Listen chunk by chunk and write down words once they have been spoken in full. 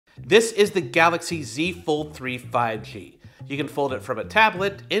This is the Galaxy Z Fold 3 5G. You can fold it from a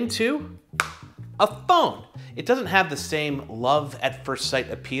tablet into a phone. It doesn't have the same love at first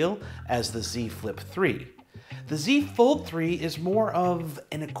sight appeal as the Z Flip 3. The Z Fold 3 is more of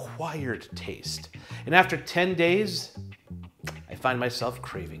an acquired taste, and after 10 days, I find myself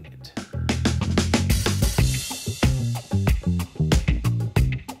craving it.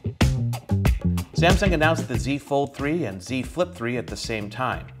 Samsung announced the Z Fold 3 and Z Flip 3 at the same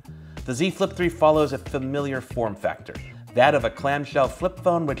time. The Z Flip 3 follows a familiar form factor, that of a clamshell flip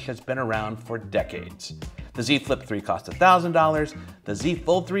phone which has been around for decades. The Z Flip 3 cost $1,000, the Z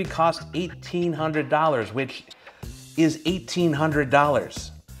Fold 3 cost $1,800, which is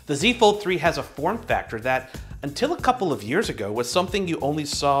 $1,800. The Z Fold 3 has a form factor that, until a couple of years ago, was something you only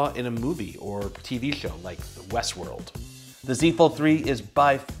saw in a movie or TV show like Westworld. The Z Fold 3 is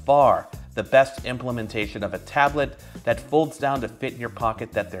by far the best implementation of a tablet that folds down to fit in your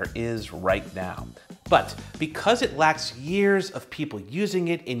pocket that there is right now. But because it lacks years of people using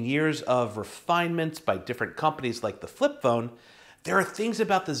it and years of refinements by different companies like the flip phone, there are things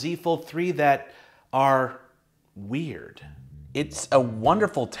about the Z Fold 3 that are weird. It's a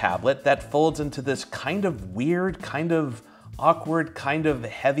wonderful tablet that folds into this kind of weird, kind of awkward, kind of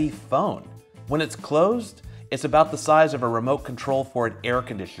heavy phone. When it's closed, it's about the size of a remote control for an air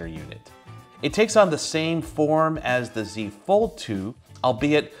conditioner unit. It takes on the same form as the Z Fold 2,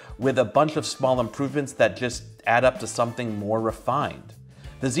 albeit with a bunch of small improvements that just add up to something more refined.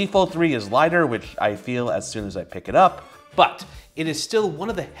 The Z Fold 3 is lighter, which I feel as soon as I pick it up, but it is still one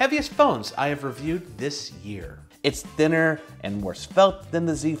of the heaviest phones I have reviewed this year. It's thinner and more svelte than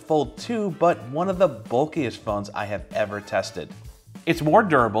the Z Fold 2, but one of the bulkiest phones I have ever tested. It's more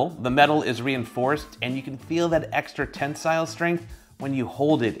durable, the metal is reinforced, and you can feel that extra tensile strength when you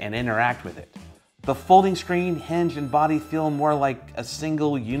hold it and interact with it. The folding screen, hinge, and body feel more like a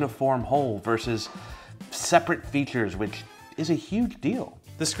single uniform whole versus separate features, which is a huge deal.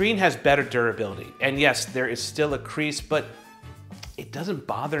 The screen has better durability, and yes, there is still a crease, but it doesn't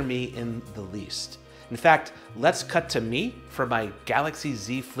bother me in the least. In fact, let's cut to me for my Galaxy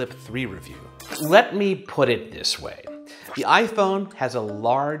Z Flip 3 review. Let me put it this way. The iPhone has a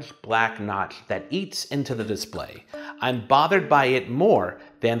large black notch that eats into the display. I'm bothered by it more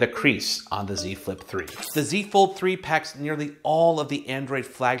than the crease on the Z Flip 3. The Z Fold 3 packs nearly all of the Android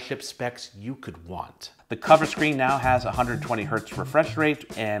flagship specs you could want. The cover screen now has 120 Hz refresh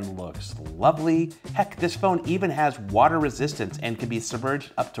rate and looks lovely. Heck, this phone even has water resistance and can be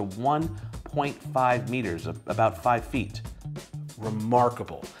submerged up to 1.5 meters, about 5 feet.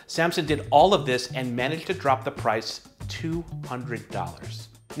 Remarkable. Samsung did all of this and managed to drop the price $200.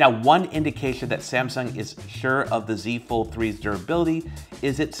 Now, one indication that Samsung is sure of the Z Fold 3's durability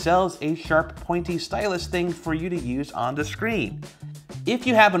is it sells a sharp, pointy stylus thing for you to use on the screen. If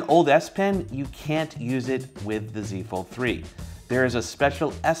you have an old S Pen, you can't use it with the Z Fold 3. There is a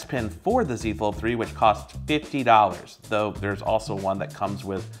special S Pen for the Z Fold 3 which costs $50, though there's also one that comes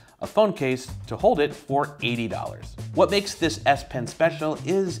with a phone case to hold it for $80. What makes this S Pen special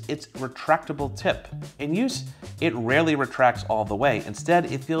is its retractable tip. In use, it rarely retracts all the way.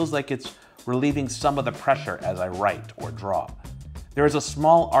 Instead, it feels like it's relieving some of the pressure as I write or draw. There is a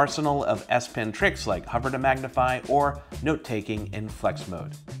small arsenal of S Pen tricks like hover to magnify or note-taking in flex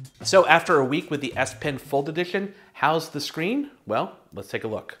mode. So after a week with the S Pen Fold Edition, how's the screen? Well, let's take a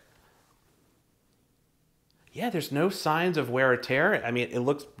look. Yeah, there's no signs of wear or tear. I mean, it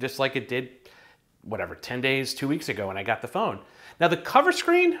looks just like it did, 10 days, 2 weeks ago when I got the phone. Now the cover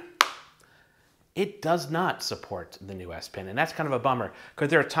screen, it does not support the new S Pen, and that's kind of a bummer because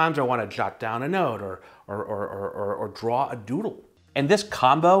there are times I want to jot down a note or draw a doodle. And this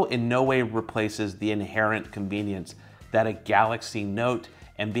combo in no way replaces the inherent convenience that a Galaxy Note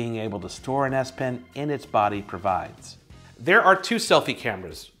and being able to store an S Pen in its body provides. There are two selfie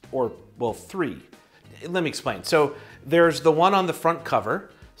cameras, or well, three. Let me explain. So there's the one on the front cover,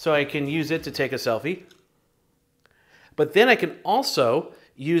 so I can use it to take a selfie. But then I can also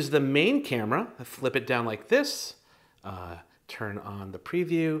use the main camera, flip it down like this, turn on the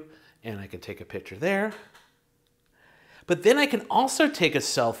preview, and I can take a picture there. But then I can also take a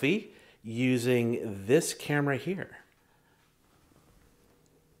selfie using this camera here.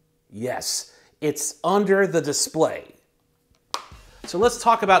 Yes, it's under the display. So let's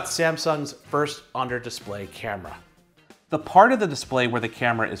talk about Samsung's first under-display camera. The part of the display where the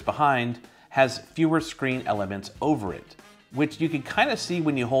camera is behind has fewer screen elements over it, which you can kind of see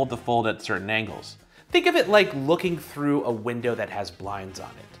when you hold the fold at certain angles. Think of it like looking through a window that has blinds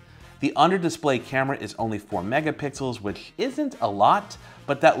on it. The under-display camera is only 4 megapixels, which isn't a lot,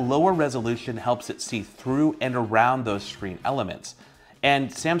 but that lower resolution helps it see through and around those screen elements. And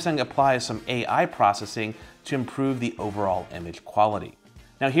Samsung applies some AI processing to improve the overall image quality.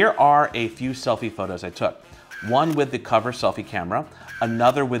 Now here are a few selfie photos I took. One with the cover selfie camera,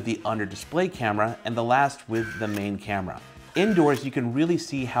 another with the under display camera, and the last with the main camera. Indoors, you can really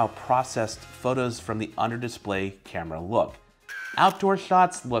see how processed photos from the under display camera look. Outdoor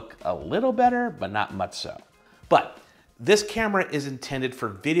shots look a little better, but not much so. But this camera is intended for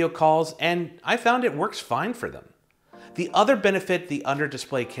video calls, and I found it works fine for them. The other benefit the under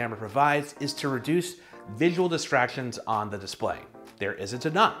display camera provides is to reduce visual distractions on the display. There isn't a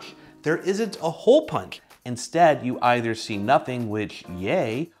notch. There isn't a hole punch. Instead, you either see nothing, which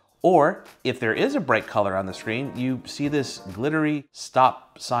yay, or if there is a bright color on the screen, you see this glittery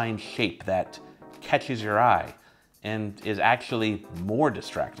stop sign shape that catches your eye and is actually more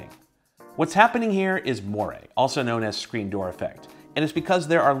distracting. What's happening here is moire, also known as screen door effect, and it's because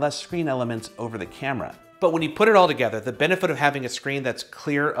there are less screen elements over the camera. But when you put it all together, the benefit of having a screen that's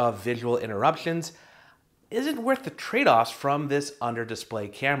clear of visual interruptions isn't worth the trade-offs from this under-display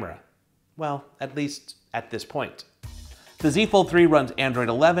camera. Well, at least at this point. The Z Fold 3 runs Android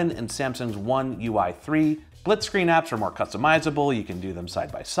 11 and Samsung's One UI 3. Split screen apps are more customizable. You can do them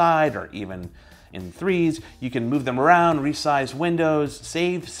side by side or even in threes. You can move them around, resize windows,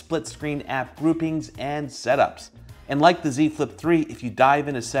 save split screen app groupings and setups. And like the Z Flip 3, if you dive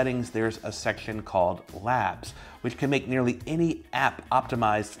into settings, there's a section called Labs, which can make nearly any app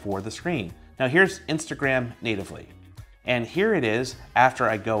optimized for the screen. Now here's Instagram natively. And here it is after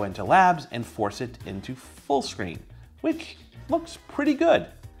I go into Labs and force it into full screen, which looks pretty good.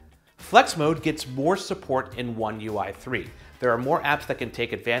 Flex mode gets more support in One UI 3. There are more apps that can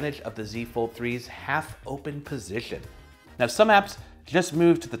take advantage of the Z Fold 3's half-open position. Now some apps just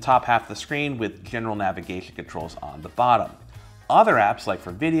move to the top half of the screen with general navigation controls on the bottom. Other apps, like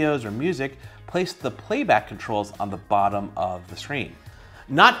for videos or music, place the playback controls on the bottom of the screen.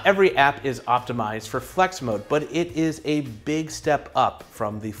 Not every app is optimized for flex mode, but it is a big step up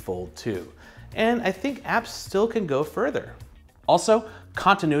from the Fold 2. And I think apps still can go further. Also,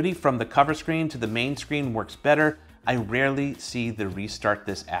 continuity from the cover screen to the main screen works better. I rarely see the restart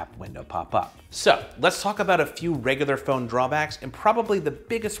this app window pop up. So let's talk about a few regular phone drawbacks, and probably the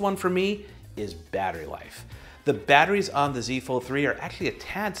biggest one for me is battery life. The batteries on the Z Fold 3 are actually a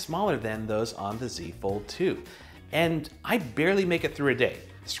tad smaller than those on the Z Fold 2. And I barely make it through a day.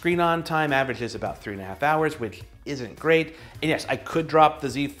 Screen on time averages about 3.5 hours, which isn't great. And yes, I could drop the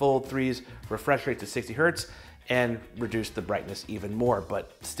Z Fold 3's refresh rate to 60 Hertz and reduce the brightness even more,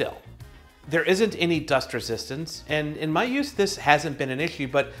 but still. There isn't any dust resistance, and in my use, this hasn't been an issue,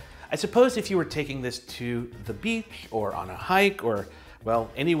 but I suppose if you were taking this to the beach or on a hike or, well,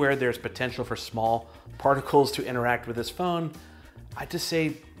 anywhere there's potential for small particles to interact with this phone, I'd just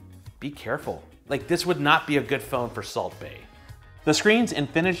say, be careful. Like, this would not be a good phone for Salt Bay. The screens and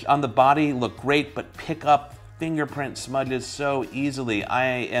finish on the body look great, but pick up fingerprint smudges so easily. I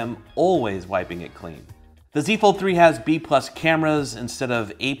am always wiping it clean. The Z Fold 3 has B+ cameras instead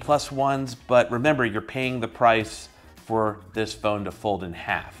of A+ ones, but remember, you're paying the price for this phone to fold in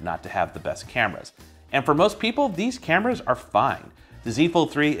half, not to have the best cameras. And for most people, these cameras are fine. The Z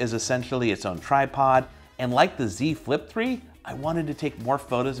Fold 3 is essentially its own tripod, and like the Z Flip 3, I wanted to take more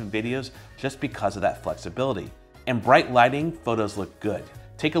photos and videos just because of that flexibility. And bright lighting, photos look good.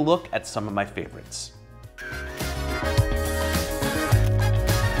 Take a look at some of my favorites.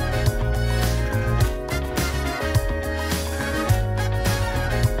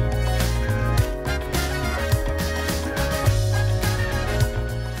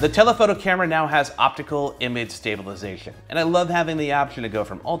 The telephoto camera now has optical image stabilization, and I love having the option to go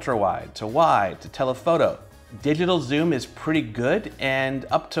from ultra wide to wide to telephoto. Digital zoom is pretty good, and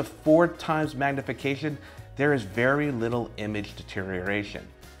up to 4 times magnification, there is very little image deterioration.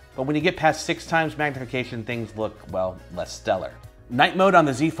 But when you get past 6 times magnification, things look, well, less stellar. Night mode on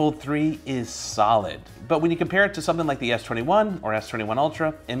the Z Fold 3 is solid, but when you compare it to something like the S21 or S21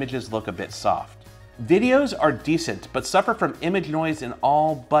 Ultra, images look a bit soft. Videos are decent, but suffer from image noise in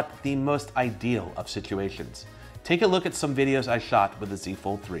all but the most ideal of situations. Take a look at some videos I shot with the Z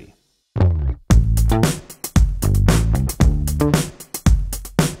Fold 3.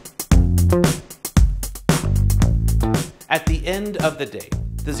 At the end of the day,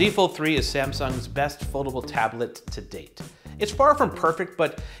 the Z Fold 3 is Samsung's best foldable tablet to date. It's far from perfect,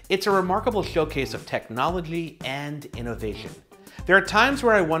 but it's a remarkable showcase of technology and innovation. There are times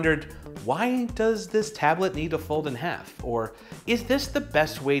where I wondered, why does this tablet need to fold in half? Or is this the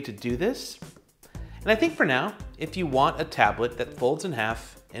best way to do this? And I think for now, if you want a tablet that folds in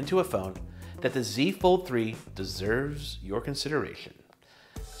half into a phone, that the Z Fold 3 deserves your consideration.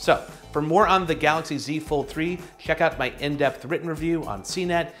 So, for more on the Galaxy Z Fold 3, check out my in-depth written review on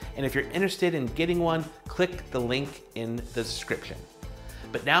CNET, and if you're interested in getting one, click the link in the description.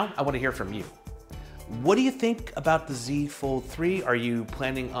 But now, I want to hear from you. What do you think about the Z Fold 3? Are you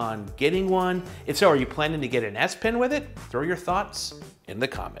planning on getting one? If so, are you planning to get an S Pen with it? Throw your thoughts in the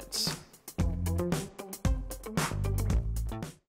comments.